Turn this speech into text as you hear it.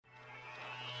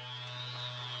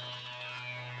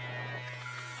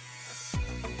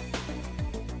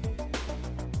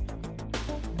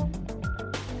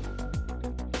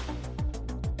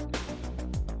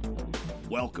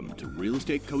Welcome to Real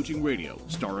Estate Coaching Radio,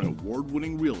 starring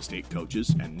award-winning real estate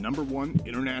coaches and #1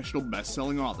 international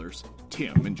best-selling authors,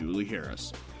 Tim and Julie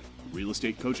Harris. Real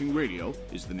Estate Coaching Radio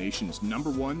is the nation's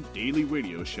 #1 daily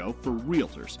radio show for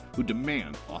realtors who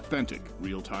demand authentic,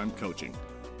 real-time coaching.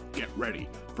 Get ready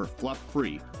for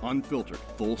fluff-free, unfiltered,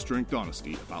 full-strength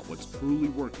honesty about what's truly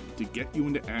working to get you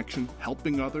into action,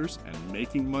 helping others, and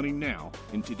making money now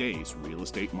in today's real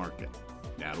estate market.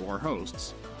 Now to our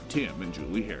hosts, Tim and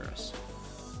Julie Harris.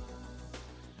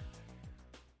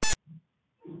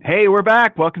 Hey, we're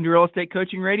back. Welcome to Real Estate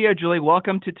Coaching Radio. Julie,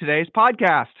 welcome to today's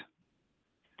podcast.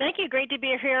 Thank you. Great to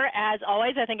be here. As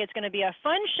always, I think it's going to be a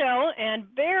fun show and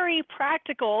very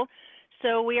practical.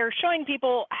 So we are showing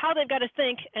people how they've got to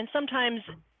think, and sometimes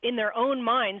in their own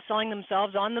mind, selling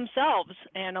themselves on themselves,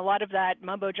 and a lot of that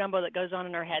mumbo jumbo that goes on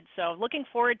in our heads. So looking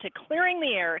forward to clearing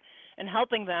the air and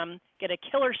helping them get a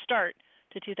killer start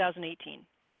to 2018.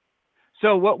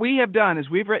 So what we have done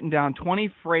is we've written down 20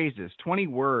 phrases, 20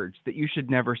 words that you should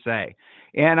never say.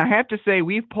 And I have to say,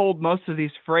 we've pulled most of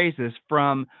these phrases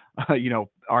from,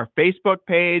 our Facebook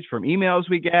page, from emails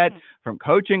we get, from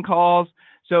coaching calls.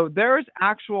 So there's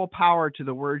actual power to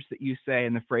the words that you say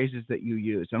and the phrases that you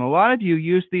use. And a lot of you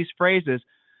use these phrases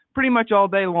pretty much all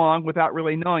day long without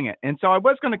really knowing it. And so I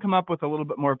was going to come up with a little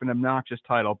bit more of an obnoxious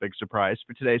title, big surprise,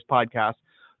 for today's podcast,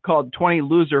 called 20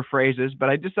 loser phrases, but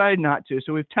I decided not to.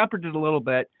 So we've tempered it a little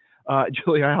bit.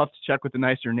 Julie, I'll have to check what the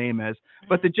nicer name is,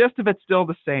 but the gist of it's still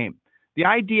the same. The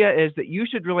idea is that you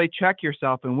should really check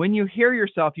yourself. And when you hear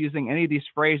yourself using any of these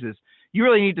phrases, you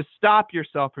really need to stop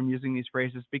yourself from using these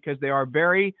phrases because they are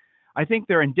I think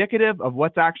they're indicative of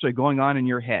what's actually going on in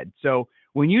your head. So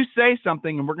when you say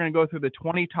something, and we're going to go through the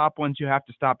 20 top ones you have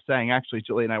to stop saying. Actually,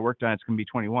 Julie and I worked on it. It's going to be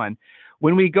 21.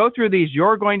 When we go through these,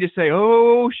 you're going to say,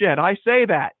 oh, shit, I say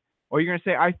that. Or you're going to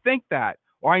say, I think that.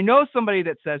 Or I know somebody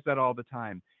that says that all the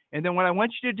time. And then what I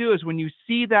want you to do is when you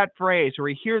see that phrase or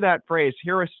you hear that phrase,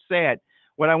 hear us say it,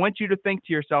 what I want you to think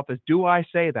to yourself is, do I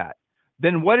say that?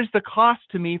 Then what is the cost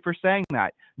to me for saying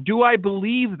that? Do I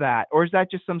believe that? Or is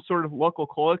that just some sort of local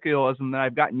colloquialism that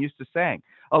I've gotten used to saying?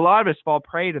 A lot of us fall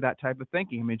prey to that type of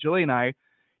thinking. I mean, Julie and I,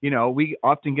 we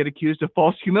often get accused of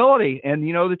false humility. And,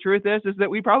 the truth is that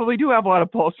we probably do have a lot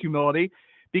of false humility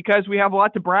because we have a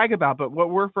lot to brag about. But what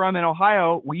we're from in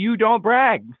Ohio, you don't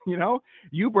brag,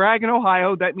 You brag in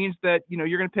Ohio. That means that,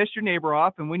 you're going to piss your neighbor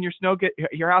off. And when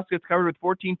your house gets covered with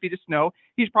 14 feet of snow,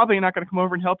 he's probably not going to come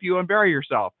over and help you unbury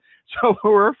yourself. So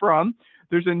where we're from,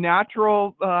 there's a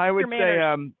natural,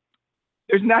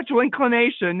 there's a natural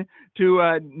inclination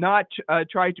to not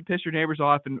try to piss your neighbors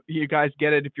off. And you guys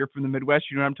get it if you're from the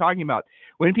Midwest, you know what I'm talking about.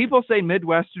 When people say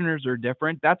Midwesterners are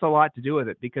different, that's a lot to do with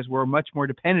it because we're much more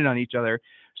dependent on each other.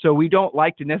 So we don't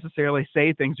like to necessarily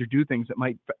say things or do things that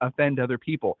might offend other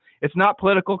people. It's not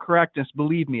political correctness,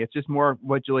 believe me. It's just more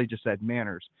what Julie just said,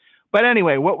 manners. But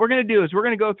anyway, what we're going to do is we're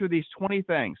going to go through these 20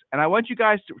 things. And I want you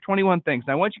guys to, 21 things.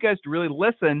 And I want you guys to really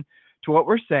listen to what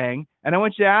we're saying. And I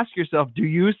want you to ask yourself, do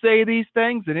you say these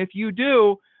things? And if you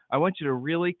do, I want you to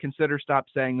really consider stop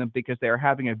saying them because they are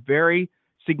having a very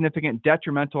significant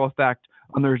detrimental effect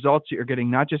on the results that you're getting,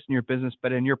 not just in your business,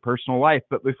 but in your personal life.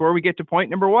 But before we get to point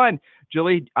number 1,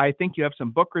 Julie, I think you have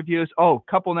some book reviews. Oh,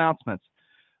 couple announcements.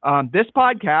 This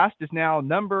podcast is now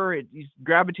it's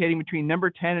gravitating between number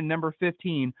 10 and number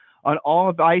 15 on all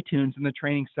of iTunes in the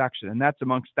training section. And that's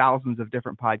amongst thousands of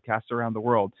different podcasts around the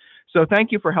world. So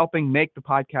thank you for helping make the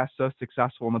podcast so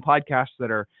successful. And the podcasts that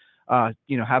are,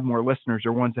 have more listeners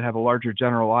are ones that have a larger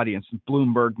general audience,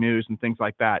 Bloomberg News and things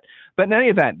like that. But in any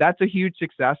event, that's a huge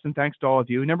success. And thanks to all of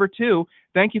you. Number 2,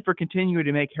 thank you for continuing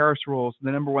to make Harris Rules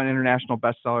the #1 international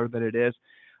bestseller that it is.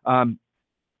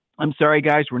 I'm sorry,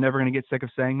 guys, we're never going to get sick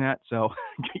of saying that, so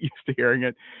get used to hearing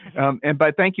it.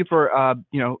 But thank you for,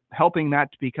 helping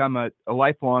that to become a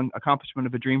lifelong accomplishment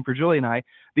of a dream for Julie and I.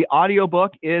 The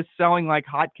audiobook is selling like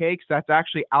hotcakes. That's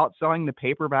actually outselling the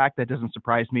paperback. That doesn't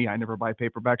surprise me. I never buy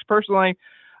paperbacks personally.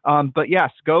 But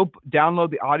yes, go download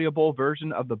the Audible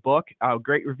version of the book.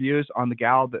 Great reviews on the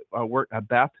gal that worked,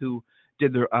 Beth, who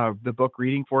did the book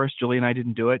reading for us. Julie and I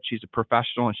didn't do it. She's a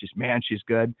professional and she's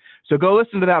good. So go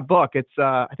listen to that book. It's,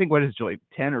 I think, what is it, Julie,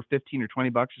 10 or 15 or 20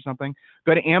 bucks or something.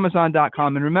 Go to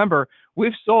Amazon.com. And remember,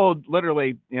 we've sold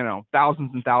literally,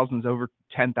 thousands and thousands, over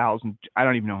 10,000. I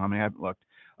don't even know how many. I haven't looked,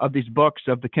 of these books,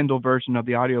 of the Kindle version, of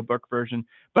the audiobook version.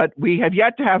 But we have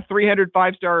yet to have 300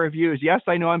 5-star reviews. Yes,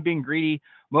 I know I'm being greedy.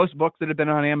 Most books that have been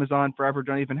on Amazon forever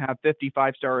don't even have 50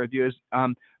 5-star reviews.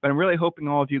 But I'm really hoping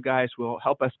all of you guys will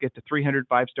help us get to 300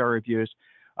 5-star reviews.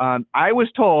 I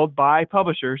was told by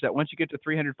publishers that once you get to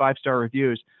 300 5-star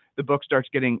reviews, the book starts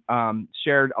getting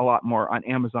shared a lot more on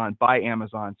Amazon by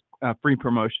Amazon. free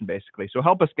promotion, basically. So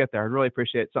help us get there. I'd really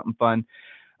appreciate it. Something fun.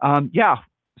 Yeah.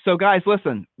 So guys,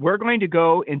 listen, we're going to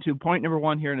go into point number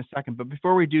 1 here in a second. But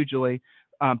before we do, Julie,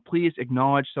 please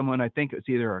acknowledge someone. I think it's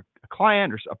either a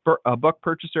client or a book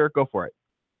purchaser. Go for it.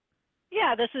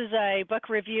 Yeah, this is a book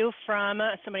review from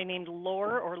somebody named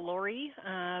Lori.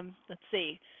 Let's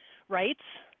see. Writes,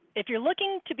 if you're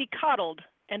looking to be coddled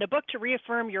and a book to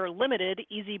reaffirm your limited,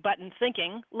 easy button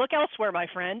thinking, look elsewhere, my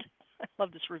friend. I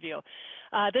love this review.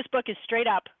 This book is straight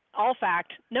up, all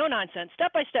fact, no nonsense,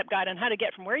 step-by-step guide on how to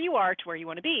get from where you are to where you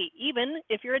want to be, even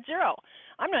if you're at zero.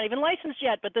 I'm not even licensed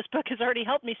yet, but this book has already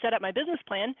helped me set up my business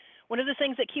plan. One of the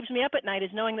things that keeps me up at night is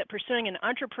knowing that pursuing an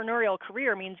entrepreneurial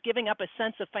career means giving up a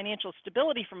sense of financial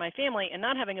stability for my family, and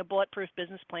not having a bulletproof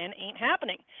business plan ain't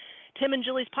happening. Tim and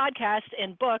Julie's podcast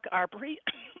and book are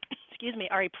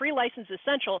a pre-license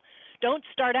essential. Don't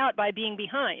start out by being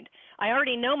behind. I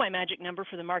already know my magic number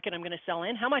for the market I'm going to sell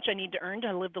in, how much I need to earn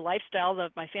to live the lifestyle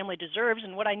that my family deserves,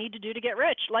 and what I need to do to get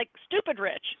rich, like stupid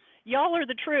rich. Y'all are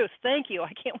the truth. Thank you.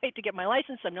 I can't wait to get my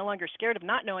license. I'm no longer scared of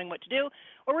not knowing what to do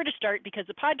or where to start because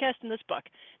the podcast and this book.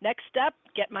 Next step,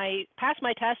 pass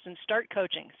my test and start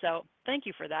coaching. So thank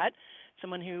you for that.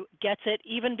 Someone who gets it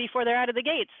even before they're out of the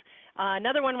gates.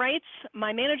 Another one writes,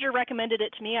 my manager recommended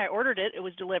it to me. I ordered it. It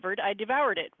was delivered. I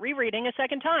devoured it. Rereading a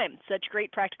second time. Such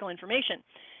great practical information.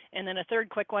 And then a third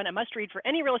quick one, a must read for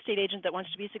any real estate agent that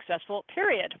wants to be successful,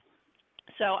 period.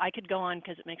 So I could go on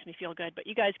because it makes me feel good, but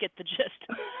you guys get the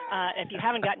gist. If you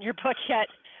haven't gotten your book yet,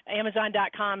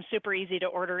 Amazon.com, super easy to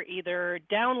order, either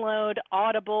download,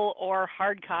 Audible, or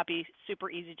hard copy, super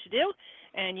easy to do.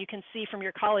 And you can see from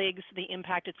your colleagues the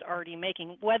impact it's already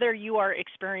making. Whether you are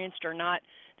experienced or not,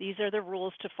 these are the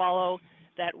rules to follow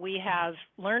that we have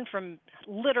learned from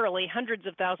literally hundreds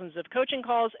of thousands of coaching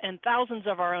calls and thousands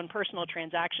of our own personal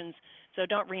transactions. So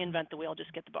don't reinvent the wheel,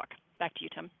 just get the book. Back to you,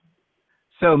 Tim.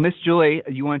 So, Miss Julie,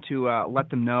 you want to let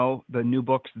them know the new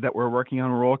books that we're working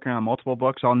on? We're working on multiple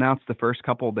books. I'll announce the first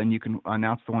couple, then you can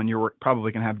announce the one you're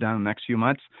probably going to have done in the next few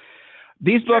months.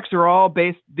 These books are all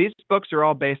based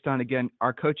on, again,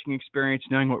 our coaching experience,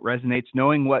 knowing what resonates,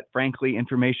 knowing what, frankly,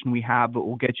 information we have that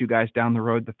will get you guys down the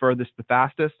road the furthest, the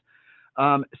fastest.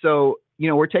 So,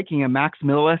 we're taking a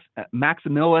maximalist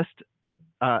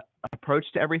approach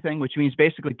to everything, which means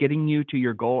basically getting you to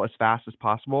your goal as fast as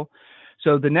possible.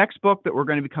 So the next book that we're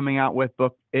going to be coming out with,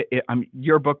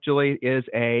 your book, Julie, is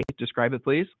describe it,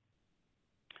 please.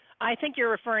 I think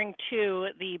you're referring to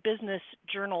the business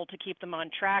journal to keep them on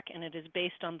track, and it is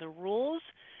based on the rules.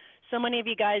 So many of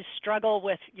you guys struggle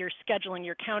with your scheduling,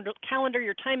 your calendar,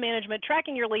 your time management,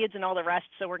 tracking your leads, and all the rest.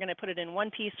 So we're going to put it in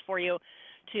one piece for you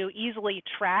to easily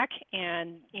track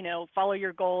and, follow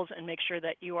your goals and make sure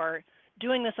that you are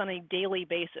doing this on a daily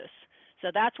basis. So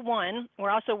that's one.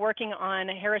 We're also working on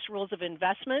Harris Rules of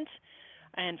Investment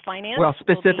and Finance. Well,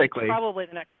 specifically. Probably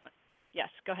the next one. Yes,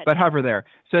 go ahead. But hover there.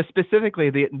 So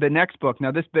specifically, the next book.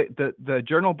 Now, the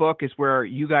journal book is where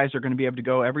you guys are going to be able to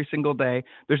go every single day.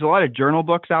 There's a lot of journal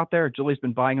books out there. Julie's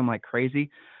been buying them like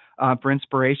crazy for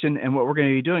inspiration. And what we're going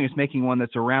to be doing is making one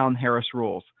that's around Harris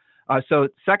Rules. So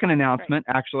second announcement,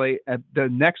 actually, the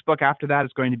next book after that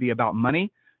is going to be about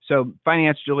money. So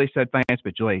finance, Julie said finance,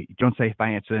 but Julie, don't say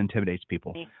finance, it intimidates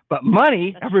people. But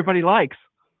money, everybody likes.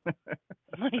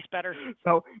 Money's better.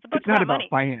 So it's not about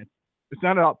finance. It's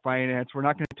not about finance. We're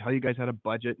not going to tell you guys how to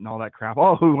budget and all that crap.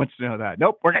 Oh, who wants to know that?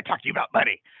 Nope, we're going to talk to you about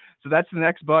money. So that's the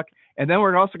next book. And then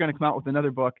we're also going to come out with another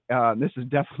book. This is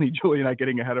definitely Julie and I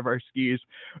getting ahead of our skis.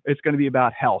 It's going to be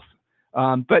about health.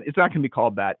 But it's not going to be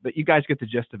called that. But you guys get the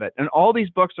gist of it. And all these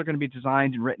books are going to be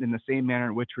designed and written in the same manner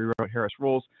in which we wrote Harris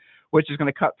Rules, which is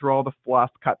going to cut through all the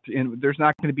fluff. There's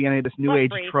not going to be any of this new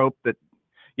age trope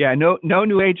no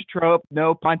new age trope,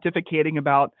 no pontificating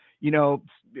about,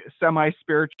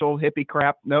 semi-spiritual hippie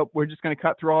crap. Nope. We're just going to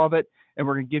cut through all of it. And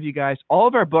we're going to give you guys all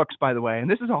of our books, by the way. And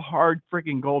this is a hard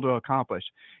freaking goal to accomplish.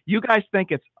 You guys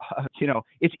think it's,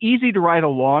 it's easy to write a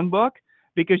long book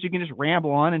because you can just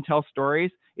ramble on and tell stories.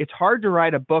 It's hard to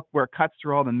write a book where it cuts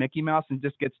through all the Mickey Mouse and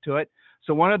just gets to it.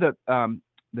 So one of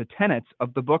the tenets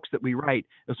of the books that we write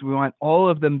is we want all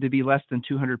of them to be less than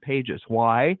 200 pages.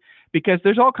 Why? Because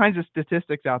there's all kinds of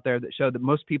statistics out there that show that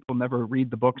most people never read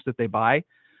the books that they buy.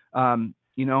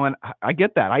 And I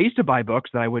get that. I used to buy books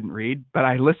that I wouldn't read, but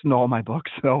I listen to all my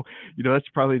books. So, that's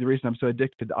probably the reason I'm so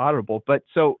addicted to Audible. But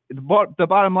so the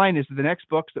bottom line is the next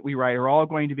books that we write are all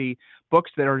going to be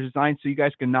books that are designed so you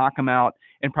guys can knock them out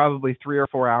in probably 3 or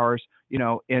 4 hours,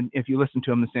 and if you listen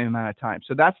to them the same amount of time.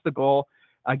 So that's the goal.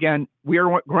 Again, we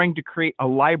are going to create a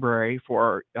library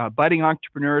for budding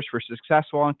entrepreneurs, for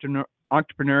successful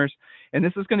entrepreneurs. And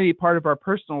this is going to be part of our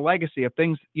personal legacy of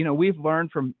things, we've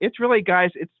learned from. It's really,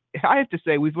 guys, I have to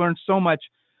say, we've learned so much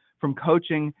from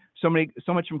coaching, so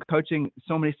much from coaching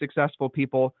so many successful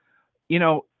people.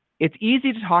 It's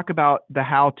easy to talk about the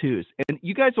how-tos. And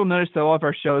you guys will notice that all of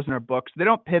our shows and our books, they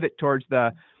don't pivot towards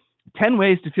the 10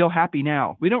 ways to feel happy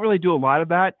now. We don't really do a lot of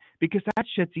that because that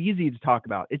shit's easy to talk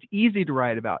about. It's easy to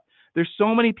write about. There's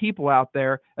so many people out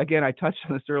there. Again, I touched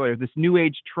on this earlier, this new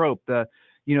age trope, the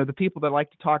people that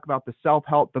like to talk about the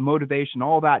self-help, the motivation,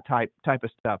 all that type of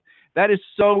stuff. That is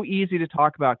so easy to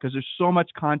talk about because there's so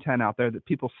much content out there that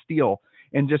people steal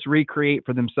and just recreate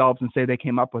for themselves and say they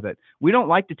came up with it. We don't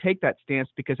like to take that stance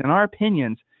because in our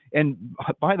opinions, and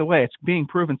by the way, it's being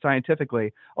proven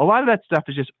scientifically, a lot of that stuff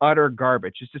is just utter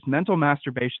garbage. It's just mental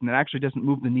masturbation that actually doesn't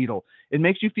move the needle. It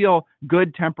makes you feel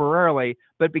good temporarily,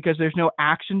 but because there's no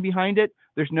action behind it,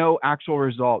 there's no actual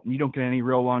result, and you don't get any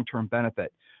real long-term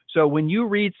benefit. So when you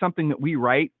read something that we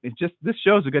write, this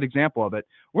shows a good example of it.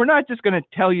 We're not just going to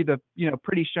tell you the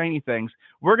pretty shiny things.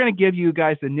 We're going to give you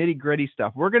guys the nitty-gritty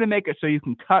stuff. We're going to make it so you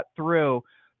can cut through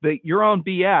your own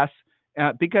BS.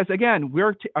 Because again,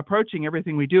 we're approaching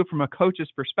everything we do from a coach's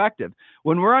perspective.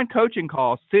 When we're on coaching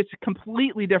calls, it's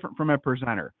completely different from a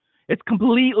presenter. It's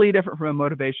completely different from a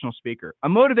motivational speaker. A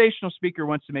motivational speaker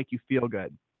wants to make you feel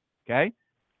good. Okay?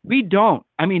 We don't.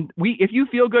 I mean, if you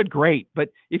feel good, great. But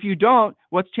if you don't,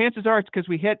 chances are it's because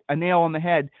we hit a nail on the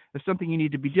head of something you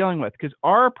need to be dealing with. Because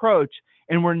our approach,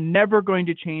 and we're never going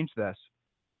to change this,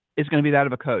 is going to be that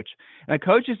of a coach. And a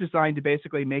coach is designed to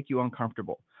basically make you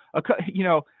uncomfortable.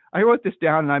 I wrote this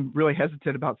down, and I'm really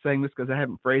hesitant about saying this because I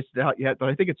haven't phrased it out yet, but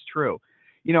I think it's true.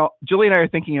 Julie and I are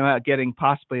thinking about getting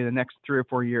possibly in the next 3 or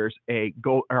 4 years a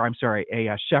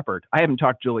shepherd. I haven't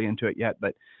talked Julie into it yet,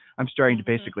 but I'm starting to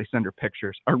basically send her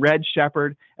pictures. A red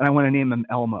shepherd, and I want to name him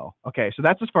Elmo. Okay, so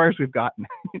that's as far as we've gotten.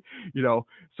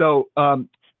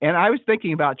 And I was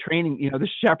thinking about training, the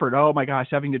shepherd. Oh my gosh,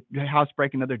 having to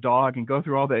housebreak another dog and go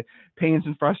through all the pains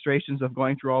and frustrations of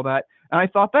going through all that. And I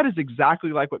thought that is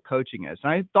exactly like what coaching is.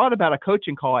 And I thought about a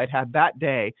coaching call I'd had that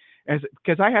day,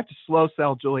 because I have to slow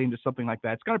sell Julie into something like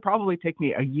that. It's going to probably take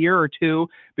me a year or two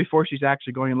before she's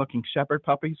actually going and looking shepherd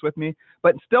puppies with me.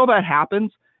 But until that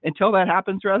happens, it's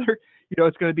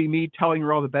going to be me telling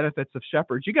her all the benefits of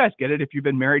shepherds. You guys get it if you've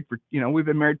been married for, we've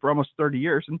been married for almost 30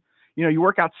 years, and you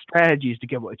work out strategies to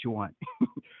get what you want.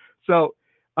 So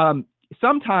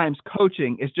sometimes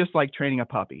coaching is just like training a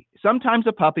puppy. Sometimes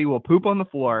a puppy will poop on the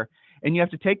floor, and you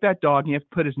have to take that dog and you have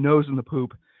to put his nose in the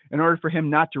poop in order for him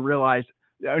not to realize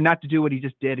or not to do what he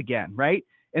just did again, right?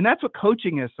 And that's what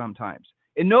coaching is sometimes.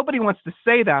 And nobody wants to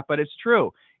say that, but it's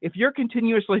true. If you're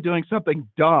continuously doing something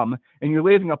dumb and you're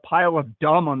leaving a pile of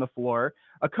dumb on the floor,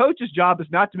 a coach's job is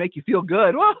not to make you feel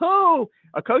good. Whoa!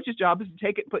 A coach's job is to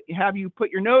take it, have you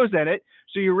put your nose in it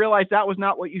so you realize that was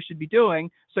not what you should be doing,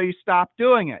 so you stop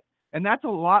doing it. And that's a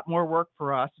lot more work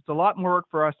for us. It's a lot more work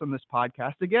for us on this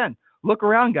podcast. Again, look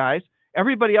around, guys.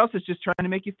 Everybody else is just trying to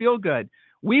make you feel good.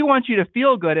 We want you to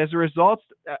feel good as a result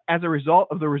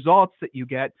of the results that you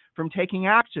get from taking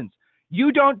actions.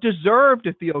 You don't deserve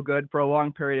to feel good for a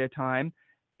long period of time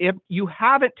if you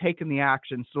haven't taken the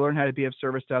actions to learn how to be of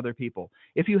service to other people.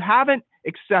 If you haven't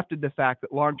accepted the fact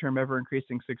that long-term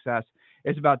ever-increasing success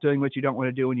is about doing what you don't want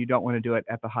to do when you don't want to do it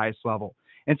at the highest level.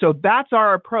 And so that's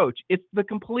our approach. It's the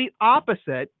complete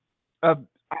opposite of,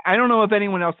 I don't know if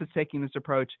anyone else is taking this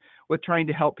approach with trying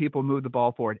to help people move the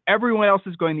ball forward. Everyone else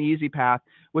is going the easy path,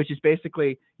 which is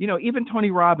basically, even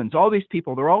Tony Robbins, all these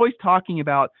people, they're always talking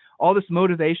about all this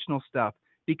motivational stuff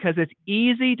because it's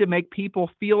easy to make people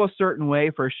feel a certain way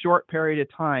for a short period of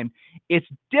time. It's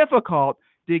difficult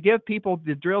to give people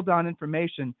the drill down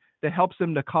information that helps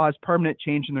them to cause permanent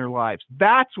change in their lives.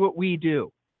 That's what we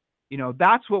do.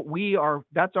 That's what we are.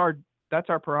 That's our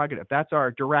prerogative. That's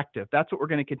our directive. That's what we're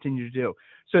going to continue to do.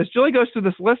 So as Julie goes through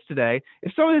this list today,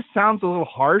 if some of this sounds a little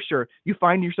harsh or you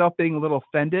find yourself being a little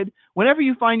offended, whenever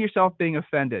you find yourself being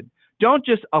offended, don't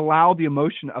just allow the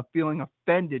emotion of feeling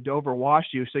offended to overwash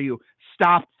you so you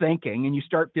stop thinking and you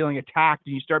start feeling attacked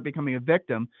and you start becoming a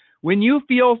victim. When you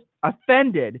feel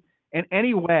offended in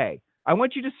any way, I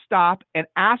want you to stop and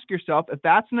ask yourself if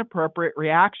that's an appropriate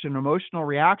reaction, emotional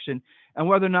reaction, and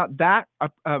whether or not that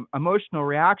emotional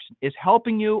reaction is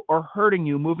helping you or hurting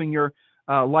you, moving your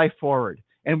life forward.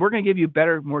 And we're going to give you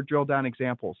better, more drill down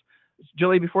examples.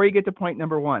 Julie, before you get to point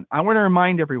number 1, I want to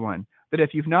remind everyone that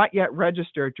if you've not yet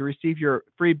registered to receive your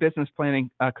free business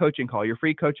planning coaching call, your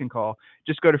free coaching call,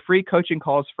 just go to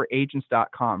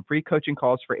freecoachingcallsforagents.com,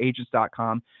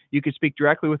 freecoachingcallsforagents.com. You can speak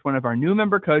directly with one of our new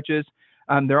member coaches.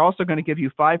 They're also going to give you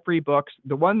 5 free books.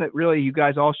 The one that really you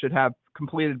guys all should have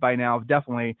completed by now,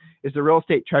 definitely, is the Real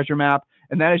Estate Treasure Map.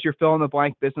 And that is your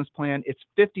fill-in-the-blank business plan. It's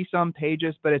 50-some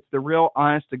pages, but it's the real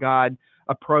honest-to-God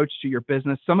approach to your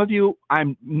business. Some of you,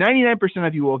 99%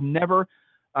 of you will have never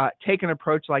take an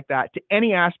approach like that to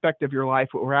any aspect of your life,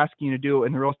 what we're asking you to do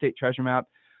in the Real Estate Treasure Map,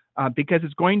 because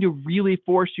it's going to really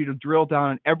force you to drill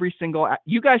down on every single,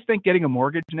 you guys think getting a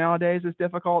mortgage nowadays is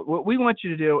difficult? What we want you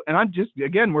to do, and I'm just,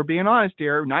 again, we're being honest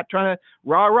here, not trying to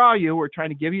rah-rah you, we're trying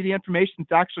to give you the information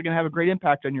that's actually going to have a great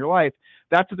impact on your life.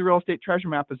 That's what the Real Estate Treasure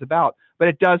Map is about, but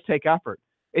it does take effort.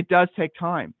 It does take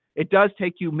time. It does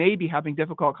take you maybe having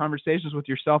difficult conversations with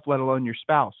yourself, let alone your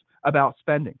spouse, about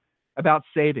spending, about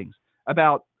savings,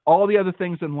 about all the other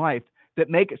things in life that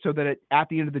make it so that at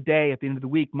the end of the day, at the end of the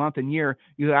week, month, and year,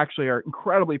 you actually are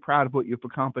incredibly proud of what you've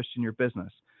accomplished in your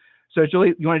business. So,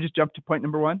 Julie, you want to just jump to point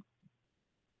number 1?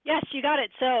 Yes, you got it.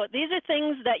 So these are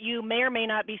things that you may or may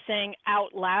not be saying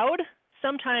out loud.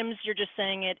 Sometimes you're just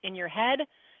saying it in your head,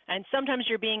 and sometimes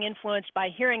you're being influenced by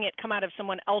hearing it come out of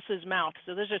someone else's mouth.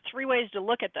 So those are 3 ways to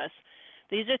look at this.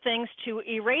 These are things to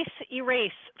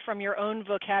erase from your own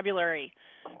vocabulary.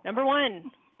 Number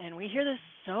 1, and we hear this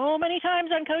so many times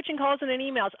on coaching calls and in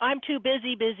emails, I'm too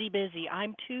busy, busy.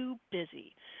 I'm too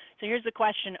busy. So here's the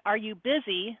question. Are you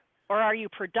busy or are you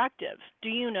productive? Do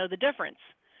you know the difference?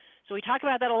 So we talk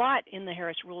about that a lot in the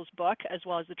Harris Rules book as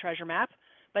well as the Treasure Map,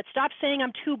 but stop saying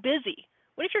I'm too busy.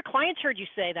 What if your clients heard you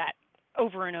say that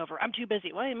over and over? I'm too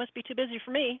busy. Well, you must be too busy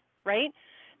for me, right?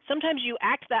 Sometimes you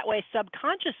act that way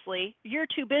subconsciously. You're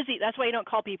too busy. That's why you don't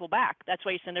call people back. That's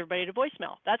why you send everybody to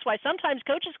voicemail. That's why sometimes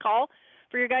coaches call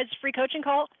for your guys' free coaching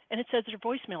call, and it says their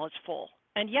voicemail is full.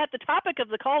 And yet the topic of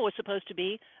the call was supposed to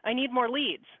be, I need more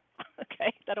leads.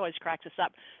 Okay, that always cracks us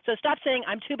up. So stop saying,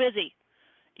 I'm too busy.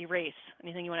 Erase.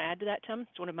 Anything you want to add to that, Tim?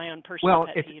 It's one of my own personal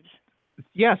pet peeves.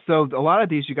 Yeah, so a lot of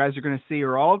these you guys are going to see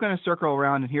are all going to circle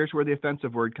around, and here's where the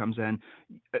offensive word comes in,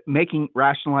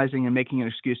 rationalizing and making an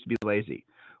excuse to be lazy.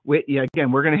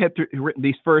 Again, we're going to hit through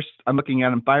these first, I'm looking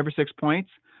at them, 5 or 6 points.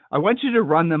 I want you to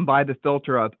run them by the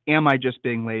filter of, am I just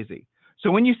being lazy? So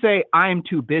when you say I'm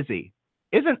too busy,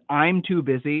 isn't I'm too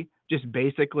busy just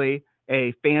basically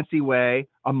a fancy way,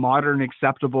 a modern,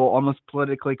 acceptable, almost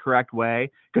politically correct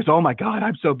way? Because, oh my God,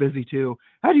 I'm so busy too.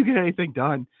 How do you get anything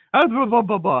done? Blah, blah,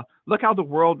 blah, blah. Look how the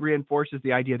world reinforces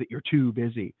the idea that you're too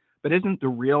busy. But isn't the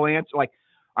real answer like,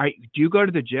 all right, do you go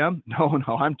to the gym? No,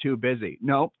 I'm too busy.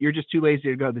 No, you're just too lazy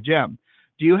to go to the gym.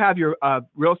 Do you have your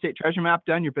Real Estate Treasure Map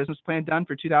done, your business plan done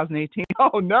for 2018?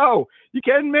 Oh, no. You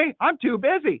kidding me? I'm too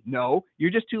busy. No, you're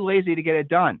just too lazy to get it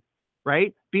done,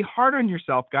 right? Be hard on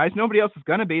yourself, guys. Nobody else is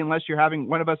going to be unless you're having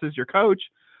one of us as your coach.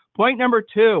 Point number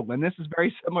 2, and this is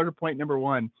very similar to point number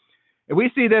 1. And we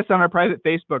see this on our private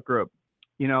Facebook group,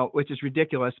 which is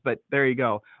ridiculous, but there you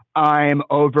go. I'm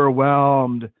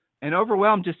overwhelmed. And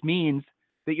overwhelmed just means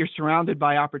that you're surrounded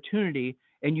by opportunity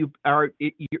and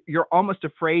you're almost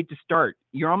afraid to start.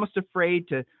 You're almost afraid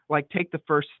to take the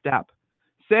first step.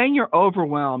 Saying you're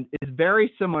overwhelmed is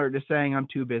very similar to saying I'm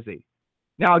too busy.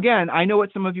 Now, again, I know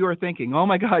what some of you are thinking. Oh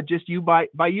my God, just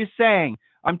by you saying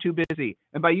I'm too busy,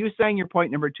 and by you saying your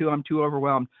point number 2, I'm too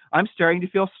overwhelmed, I'm starting to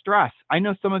feel stress. I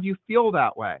know some of you feel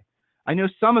that way. I know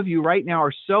some of you right now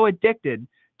are so addicted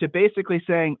to basically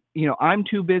saying, I'm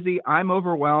too busy, I'm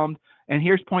overwhelmed, and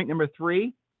here's point number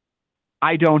 3,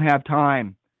 I don't have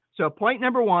time. So point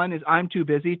number 1 is I'm too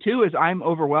busy, 2 is I'm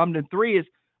overwhelmed, and 3 is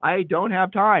I don't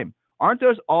have time. Aren't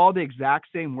those all the exact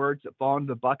same words that fall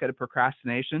into the bucket of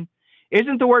procrastination?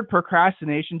 Isn't the word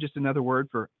procrastination just another word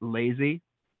for lazy?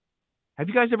 Have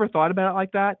you guys ever thought about it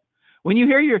like that? When you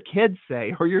hear your kids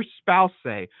say, or your spouse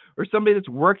say, or somebody that's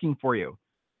working for you,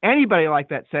 anybody like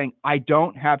that saying, I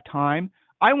don't have time,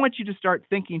 I want you to start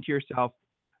thinking to yourself,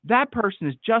 that person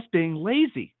is just being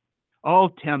lazy. Oh,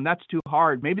 Tim, that's too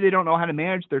hard. Maybe they don't know how to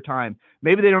manage their time.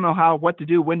 Maybe they don't know what to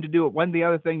do, when to do it, when the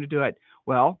other thing to do it.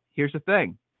 Well, here's the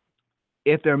thing.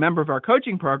 If they're a member of our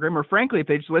coaching program, or frankly, if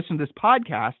they just listen to this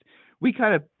podcast, we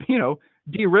kind of,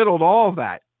 de-riddled all of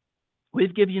that.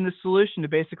 We've given you the solution to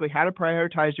basically how to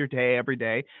prioritize your day every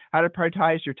day, how to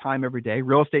prioritize your time every day.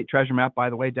 Real Estate Treasure Map, by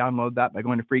the way, download that by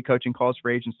going to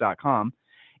freecoachingcallsforagents.com.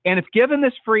 And if given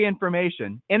this free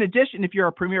information, in addition, if you're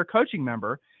a Premier Coaching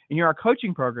member and you're our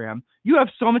coaching program, you have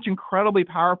so much incredibly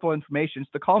powerful information.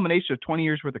 It's the culmination of 20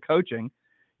 years worth of coaching,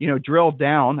 drilled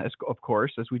down, of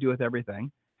course, as we do with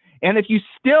everything. And if you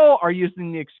still are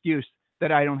using the excuse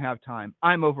that I don't have time,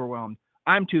 I'm overwhelmed,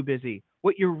 I'm too busy,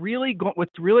 what's really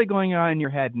going on in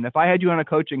your head, and if I had you on a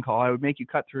coaching call, I would make you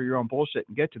cut through your own bullshit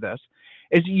and get to this,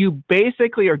 is you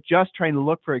basically are just trying to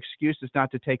look for excuses not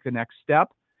to take the next step,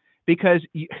 because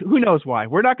who knows why?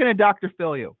 We're not going to Dr.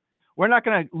 Phil you. We're not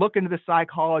going to look into the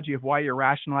psychology of why you're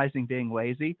rationalizing being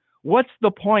lazy. What's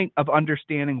the point of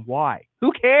understanding why?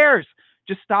 Who cares?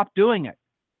 Just stop doing it.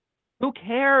 Who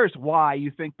cares why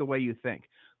you think the way you think?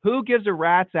 Who gives a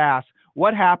rat's ass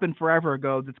what happened forever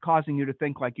ago that's causing you to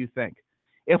think like you think?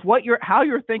 If how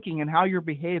you're thinking and how you're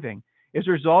behaving is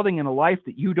resulting in a life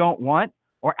that you don't want,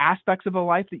 or aspects of a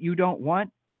life that you don't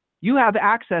want, you have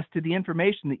access to the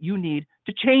information that you need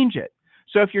to change it.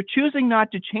 So if you're choosing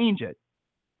not to change it,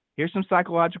 here's some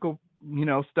psychological,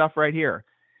 stuff right here.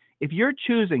 If you're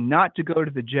choosing not to go to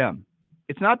the gym,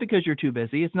 it's not because you're too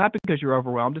busy. It's not because you're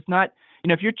overwhelmed. It's not,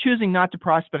 if you're choosing not to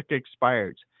prospect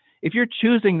expireds, if you're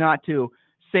choosing not to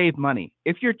save money,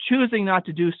 if you're choosing not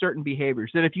to do certain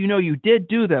behaviors that if you did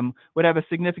do them would have a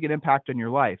significant impact on your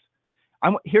life.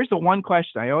 Here's the one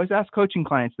question. I always ask coaching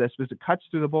clients this because it cuts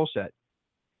through the bullshit.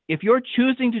 If you're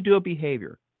choosing to do a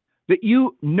behavior that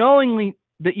you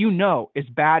know is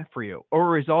bad for you or will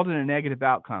result in a negative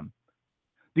outcome,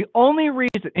 the only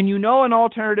reason, and an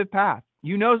alternative path,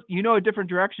 a different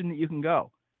direction that you can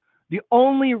go. The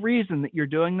only reason that you're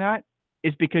doing that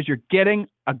is because you're getting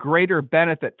a greater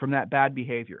benefit from that bad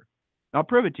behavior. And I'll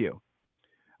prove it to you.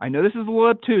 I know this is a little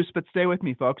obtuse, but stay with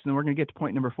me, folks, and then we're going to get to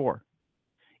point number 4.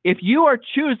 If you are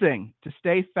choosing to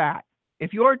stay fat,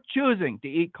 if you're choosing to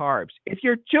eat carbs, if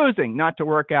you're choosing not to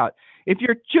work out, if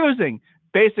you're choosing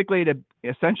basically to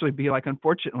essentially be like,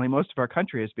 unfortunately, most of our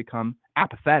country has become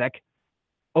apathetic,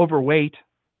 overweight,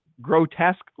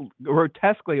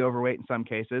 grotesquely overweight in some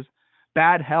cases,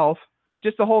 bad health,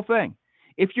 just the whole thing.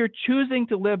 If you're choosing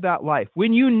to live that life,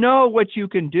 when you know what you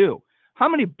can do, how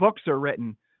many books are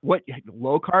written? What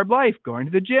low carb life, going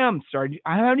to the gym,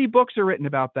 how many books are written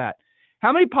about that?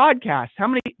 How many podcasts? How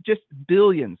many? Just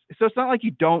billions. So it's not like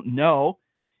you don't know.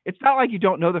 It's not like you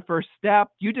don't know the first step.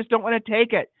 You just don't want to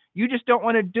take it. You just don't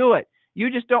want to do it.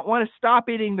 You just don't want to stop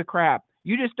eating the crap.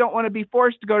 You just don't want to be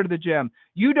forced to go to the gym.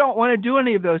 You don't want to do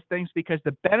any of those things because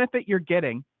the benefit you're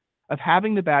getting of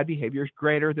having the bad behavior is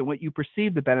greater than what you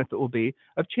perceive the benefit will be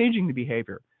of changing the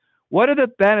behavior. What are the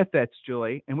benefits,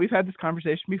 Julie? And we've had this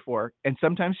conversation before, and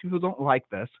sometimes people don't like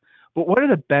this, but what are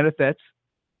the benefits?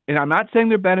 And I'm not saying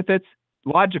they're benefits,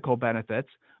 logical benefits,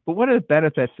 but what are the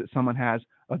benefits that someone has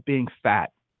of being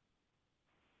fat?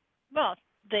 Well,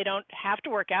 they don't have to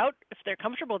work out if they're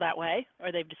comfortable that way,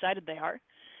 or they've decided they are.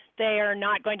 They are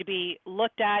not going to be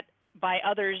looked at by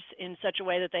others in such a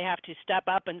way that they have to step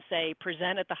up and say,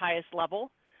 present at the highest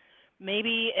level.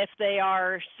 Maybe if they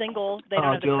are single, they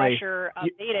don't have the pressure of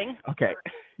dating. Okay,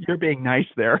 you're being nice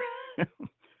there.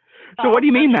 So what do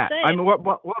you mean that? Saying, I mean, what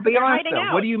be honest though.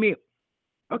 Out. What do you mean?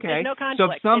 Okay. There's no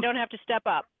conflict. They don't have to step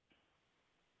up.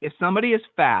 If somebody is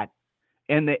fat,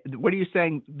 and what are you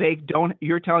saying? They don't.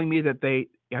 You're telling me that they.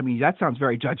 I mean, that sounds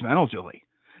very judgmental, Julie.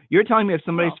 You're telling me if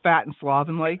somebody's fat and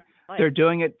slovenly, they're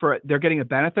doing it they're getting a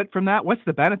benefit from that. What's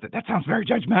the benefit? That sounds very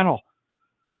judgmental.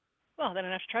 Well, they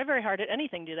don't have to try very hard at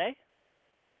anything, do they?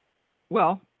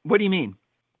 Well, what do you mean?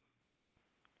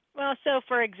 Well, so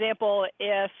for example,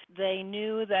 if they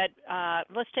knew that,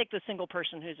 let's take the single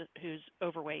person who's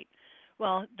overweight.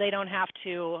 Well, they don't have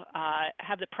to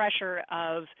have the pressure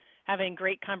of having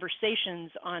great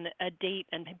conversations on a date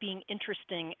and being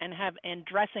interesting and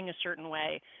dressing a certain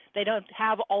way. They don't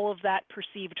have all of that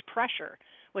perceived pressure,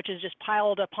 which is just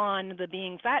piled upon the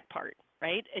being fat part,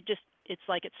 right? It's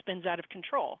like it spins out of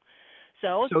control.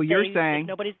 So you're saying if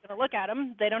nobody's going to look at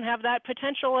them, they don't have that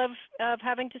potential of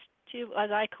having to,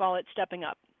 as I call it, stepping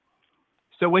up.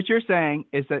 So what you're saying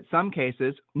is that some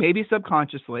cases, maybe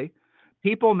subconsciously,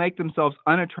 people make themselves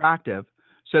unattractive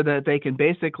so that they can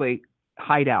basically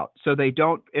hide out. So they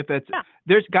don't,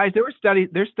 there's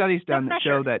studies done that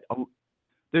show that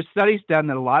there's studies done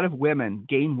that a lot of women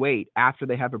gain weight after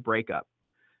they have a breakup.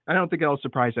 I don't think it'll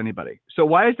surprise anybody. So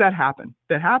why does that happen?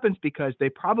 That happens because they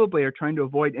probably are trying to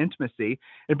avoid intimacy,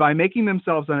 and by making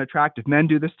themselves unattractive, men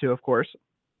do this too, of course,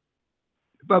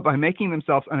 but by making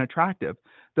themselves unattractive,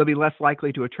 they'll be less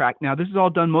likely to attract. Now, this is all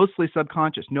done mostly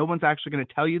subconscious. No one's actually going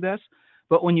to tell you this,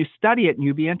 but when you study it and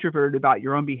you be introverted about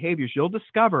your own behaviors, you'll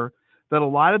discover that a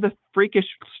lot of the freakish,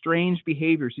 strange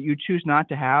behaviors that you choose not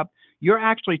to have, you're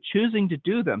actually choosing to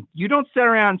do them. You don't sit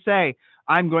around and say,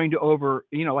 I'm going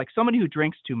to like somebody who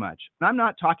drinks too much. And I'm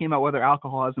not talking about whether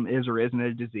alcoholism is or isn't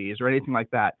a disease or anything like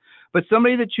that, but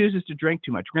somebody that chooses to drink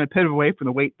too much. We're going to pivot away from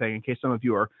the weight thing in case some of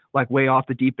you are like way off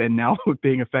the deep end now with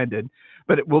being offended,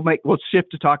 but we'll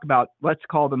shift to talk about, let's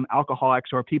call them alcoholics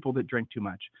or people that drink too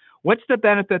much. What's the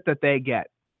benefit that they get?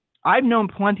 I've known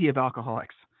plenty of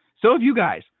alcoholics. So have you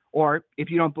guys. Or if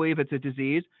you don't believe it's a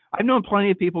disease, I've known plenty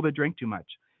of people that drink too much.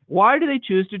 Why do they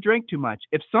choose to drink too much?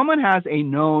 If someone has a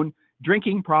known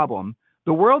drinking problem,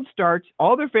 the world starts,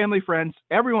 all their family, friends,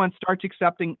 everyone starts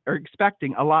accepting or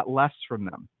expecting a lot less from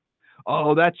them.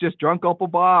 Oh, that's just drunk Uncle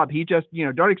Bob. He just,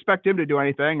 don't expect him to do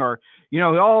anything. Or,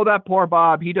 oh, that poor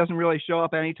Bob, he doesn't really show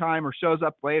up anytime or shows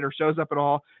up late or shows up at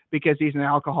all because he's an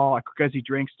alcoholic, because he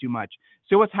drinks too much.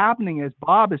 So what's happening is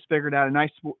Bob has figured out a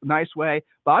nice way.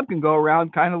 Bob can go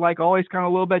around kind of like always kind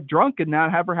of a little bit drunk and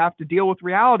not ever have to deal with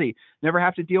reality, never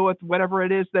have to deal with whatever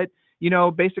it is that,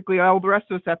 basically all the rest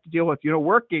of us have to deal with,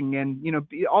 working and,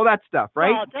 all that stuff,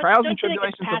 right? Well, Trials and don't you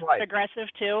think tribulations it's of life. passive-aggressive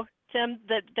too, Tim,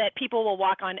 that people will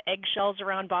walk on eggshells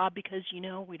around Bob because, we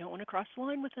don't want to cross the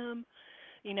line with him.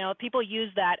 People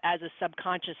use that as a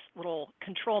subconscious little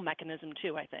control mechanism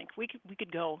too, I think. We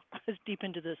could go as deep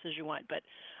into this as you want, but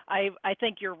I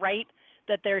think you're right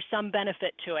that there's some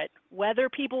benefit to it. Whether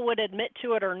people would admit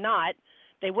to it or not,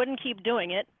 they wouldn't keep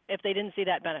doing it if they didn't see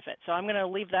that benefit. So I'm going to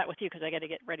leave that with you because I got to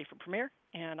get ready for premiere,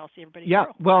 and I'll see everybody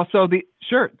tomorrow. Well, so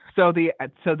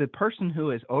the person who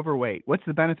is overweight, what's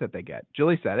the benefit they get?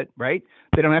 Julie said it, right?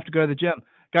 They don't have to go to the gym.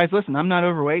 Guys, listen, I'm not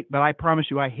overweight, but I promise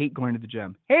you I hate going to the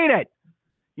gym. Hate it.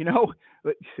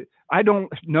 I don't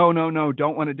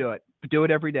want to do it. Do it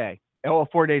every day.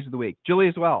 4 days of the week. Julie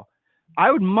as well.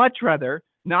 I would much rather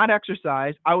not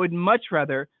exercise. I would much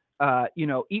rather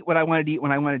eat what I wanted to eat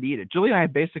when I wanted to eat it. Julie and I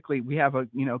we have a,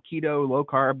 keto, low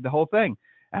carb, the whole thing.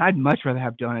 And I'd much rather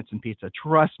have donuts and pizza.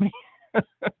 Trust me.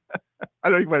 I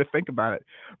don't even want to think about it.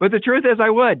 But the truth is I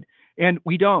would. And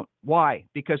we don't. Why?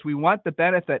 Because we want the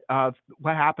benefit of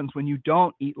what happens when you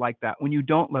don't eat like that, when you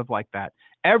don't live like that.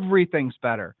 Everything's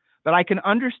better. But I can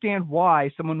understand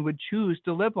why someone would choose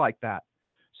to live like that.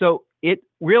 So it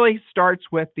really starts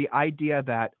with the idea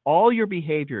that all your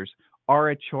behaviors are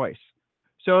a choice.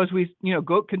 So as we,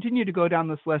 continue to go down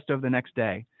this list over the next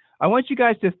day, I want you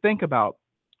guys to think about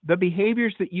the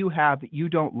behaviors that you have that you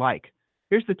don't like.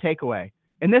 Here's the takeaway.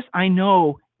 And this, I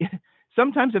know,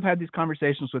 sometimes I've had these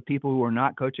conversations with people who are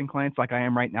not coaching clients like I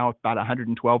am right now, about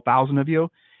 112,000 of you.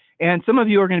 And some of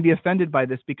you are going to be offended by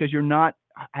this because you're not,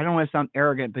 I don't want to sound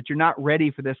arrogant, but you're not ready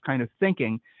for this kind of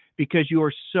thinking because you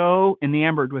are so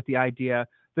enamored with the idea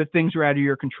that things are out of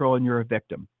your control and you're a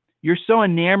victim. You're so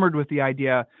enamored with the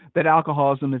idea that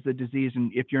alcoholism is a disease,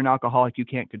 and if you're an alcoholic, you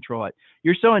can't control it.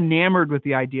 You're so enamored with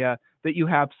the idea that you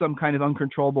have some kind of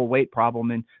uncontrollable weight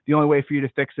problem, and the only way for you to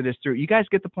fix it is through. You guys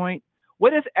get the point?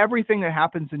 What if everything that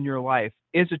happens in your life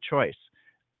is a choice?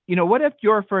 What if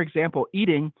you're, for example,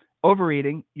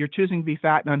 overeating, you're choosing to be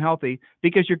fat and unhealthy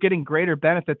because you're getting greater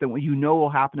benefit than what will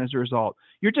happen as a result?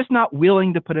 You're just not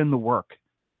willing to put in the work.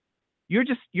 You're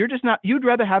just not, you'd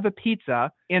rather have a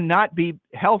pizza and not be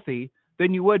healthy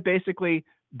than you would basically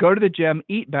go to the gym,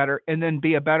 eat better, and then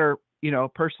be a better,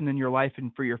 person in your life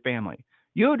and for your family.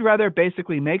 You would rather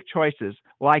basically make choices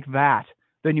like that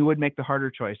than you would make the harder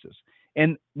choices.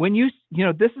 And when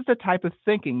this is the type of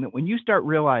thinking that when you start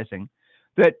realizing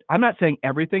that, I'm not saying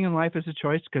everything in life is a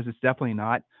choice because it's definitely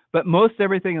not, but most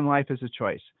everything in life is a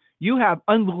choice. You have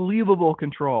unbelievable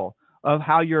control of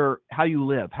how you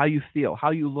live, how you feel,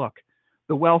 how you look,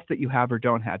 the wealth that you have or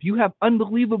don't have. You have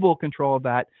unbelievable control of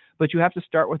that, but you have to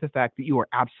start with the fact that you are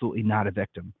absolutely not a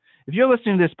victim. If you're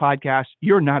listening to this podcast,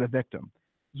 you're not a victim.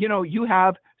 You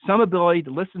have some ability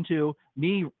to listen to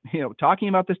me, talking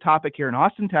about this topic here in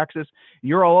Austin, Texas.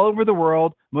 You're all over the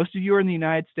world. Most of you are in the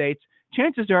United States.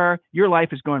 Chances are your life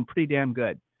is going pretty damn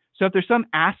good. So if there's some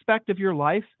aspect of your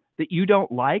life that you don't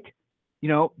like,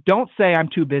 don't say I'm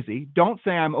too busy. Don't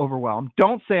say I'm overwhelmed.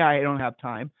 Don't say I don't have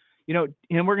time.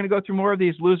 And we're going to go through more of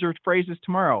these loser phrases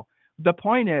tomorrow. The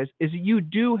point is you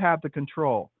do have the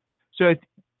control. So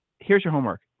here's your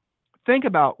homework. Think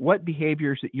about what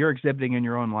behaviors that you're exhibiting in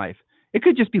your own life. It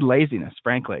could just be laziness,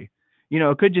 frankly.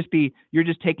 It could just be you're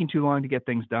just taking too long to get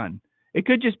things done. It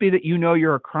could just be that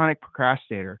you're a chronic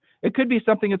procrastinator. It could be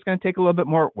something that's going to take a little bit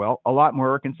more, a lot more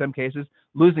work in some cases,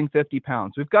 losing 50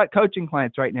 pounds. We've got coaching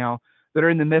clients right now that are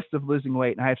in the midst of losing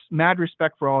weight, and I have mad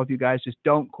respect for all of you guys. Just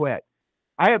don't quit.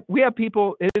 We have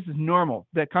people, this is normal,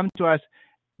 that come to us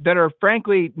that are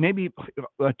frankly maybe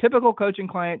a typical coaching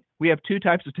client. We have two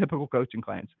types of typical coaching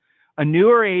clients. A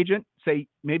newer agent, say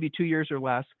maybe 2 years or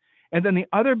less, and then the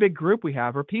other big group we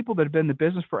have are people that have been in the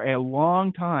business for a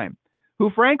long time, who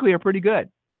frankly are pretty good,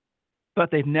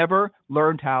 but they've never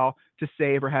learned how to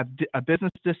save or have a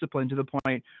business discipline to the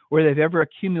point where they've ever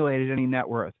accumulated any net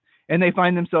worth. And they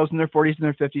find themselves in their 40s and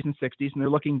their 50s and 60s, and they're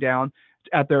looking down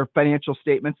at their financial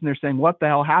statements and they're saying, what the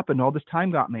hell happened? All this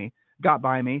time got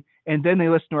by me. And then they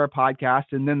listen to our podcast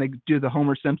and then they do the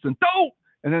Homer Simpson,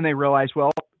 and then they realize,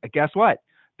 well, guess what?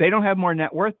 They don't have more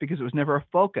net worth because it was never a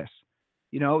focus.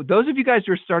 Those of you guys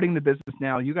who are starting the business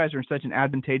now, you guys are in such an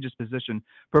advantageous position,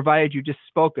 provided you just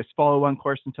focus, follow one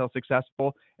course until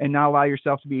successful, and not allow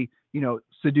yourself to be,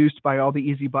 seduced by all the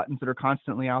easy buttons that are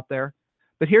constantly out there.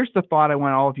 But here's the thought I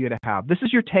want all of you to have. This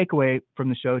is your takeaway from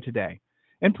the show today.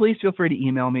 And please feel free to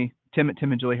email me,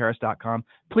 tim@timandjulieharris.com.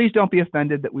 Please don't be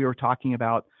offended that we were talking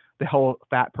about the whole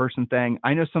fat person thing.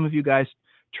 I know some of you guys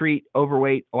treat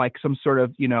overweight like some sort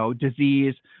of,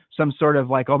 disease, some sort of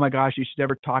like, oh my gosh, you should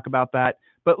never talk about that.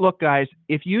 But look, guys,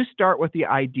 if you start with the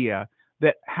idea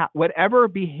that whatever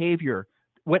behavior,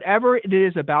 whatever it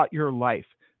is about your life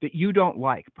that you don't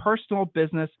like, personal,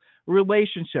 business,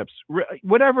 relationships,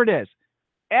 whatever it is,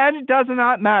 and it does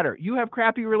not matter. You have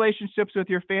crappy relationships with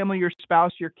your family, your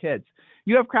spouse, your kids.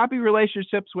 You have crappy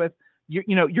relationships with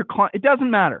your client. It doesn't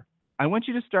matter. I want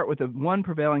you to start with the one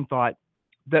prevailing thought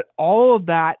that all of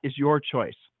that is your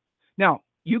choice. Now,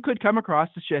 you could come across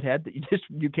a shithead that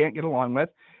you can't get along with,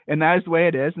 and that is the way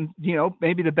it is. And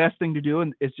maybe the best thing to do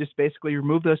is just basically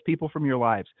remove those people from your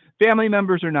lives. Family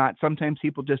members or not, sometimes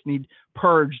people just need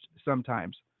purged.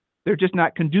 Sometimes they're just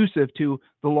not conducive to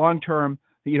the long-term,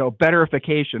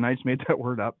 betterification. I just made that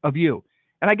word up of you,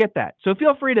 and I get that. So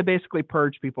feel free to basically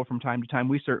purge people from time to time.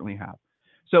 We certainly have.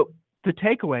 So the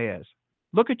takeaway is,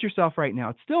 look at yourself right now.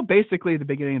 It's still basically the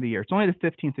beginning of the year. It's only the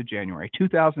 15th of January,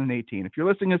 2018. If you're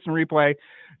listening to this in replay,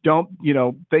 don't,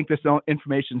 think this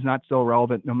information is not still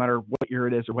relevant no matter what year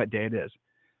it is or what day it is.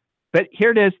 But here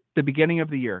it is, the beginning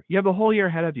of the year. You have the whole year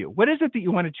ahead of you. What is it that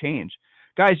you want to change?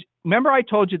 Guys, remember I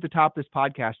told you at the top of this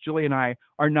podcast, Julie and I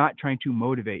are not trying to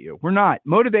motivate you. We're not.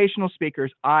 Motivational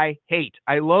speakers, I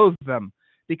loathe them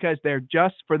because they're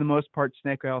just, for the most part,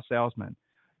 snake oil salesmen.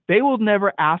 They will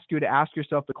never ask you to ask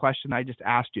yourself the question I just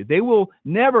asked you. They will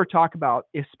never talk about,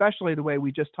 especially the way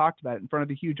we just talked about it in front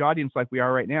of a huge audience like we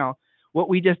are right now, what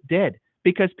we just did,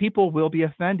 because people will be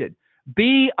offended.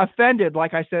 Be offended,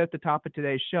 like I said at the top of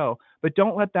today's show, but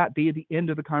don't let that be the end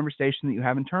of the conversation that you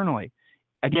have internally.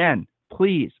 Again,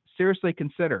 please seriously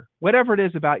consider whatever it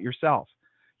is about yourself,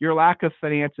 your lack of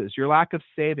finances, your lack of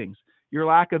savings, your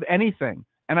lack of anything.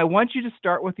 And I want you to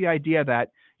start with the idea that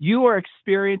you are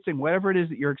experiencing whatever it is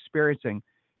that you're experiencing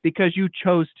because you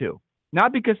chose to,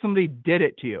 not because somebody did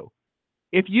it to you.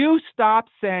 If you stop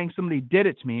saying somebody did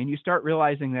it to me and you start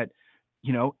realizing that,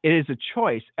 it is a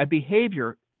choice, a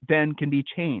behavior then can be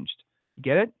changed.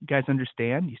 Get it? You guys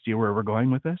understand? You see where we're going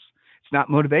with this? It's not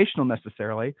motivational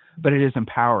necessarily, but it is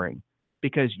empowering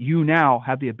because you now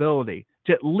have the ability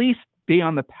to at least be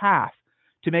on the path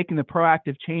to making the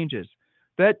proactive changes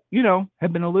that,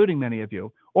 have been eluding many of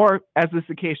you. Or, as is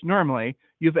the case normally,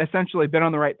 you've essentially been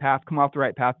on the right path, come off the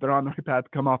right path, been on the right path,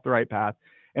 come off the right path.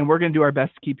 And we're going to do our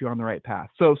best to keep you on the right path.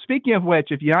 So speaking of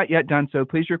which, if you're not yet done so,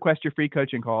 please request your free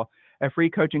coaching call at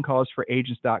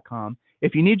freecoachingcallsforagents.com.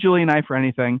 If you need Julie and I for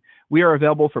anything, we are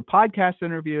available for podcast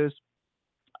interviews.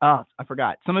 I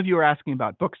forgot. Some of you are asking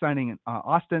about book signing in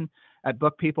Austin at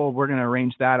Book People. We're going to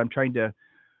arrange that. I'm trying to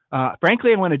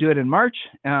frankly, I want to do it in March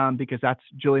because that's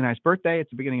Julie and I's birthday. It's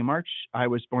the beginning of March. I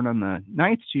was born on the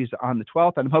 9th. She's on the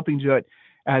 12th. And I'm hoping to do it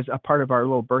as a part of our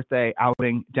little birthday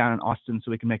outing down in Austin so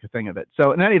we can make a thing of it.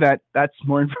 So in any event, that's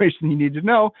more information you need to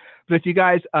know. But if you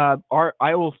guys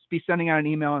I will be sending out an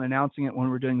email and announcing it when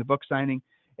we're doing the book signing.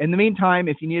 In the meantime,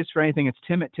 if you need us for anything, it's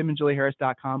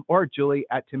tim@timandjulieharris.com or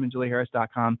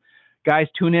julie@timandjulieharris.com. Guys,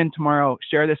 tune in tomorrow.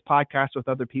 Share this podcast with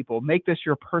other people. Make this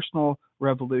your personal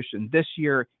revolution. This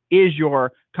year is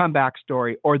your comeback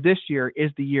story, or this year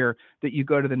is the year that you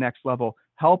go to the next level.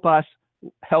 Help us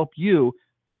help you.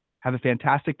 Have a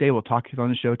fantastic day. We'll talk to you on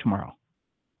the show tomorrow.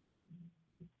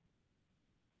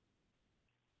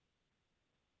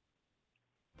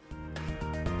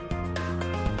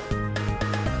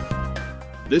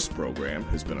 This program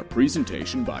has been a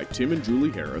presentation by Tim and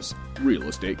Julie Harris, Real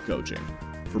Estate Coaching.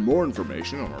 For more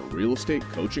information on our real estate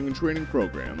coaching and training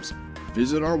programs,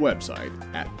 visit our website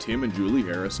at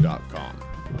timandjulieharris.com.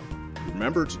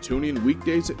 Remember to tune in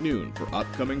weekdays at noon for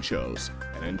upcoming shows.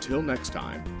 And until next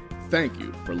time, thank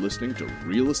you for listening to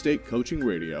Real Estate Coaching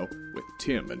Radio with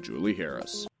Tim and Julie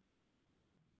Harris.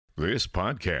 This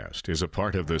podcast is a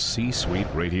part of the C-Suite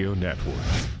Radio Network.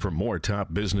 For more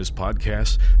top business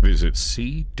podcasts, visit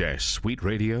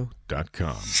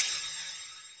c-suiteradio.com.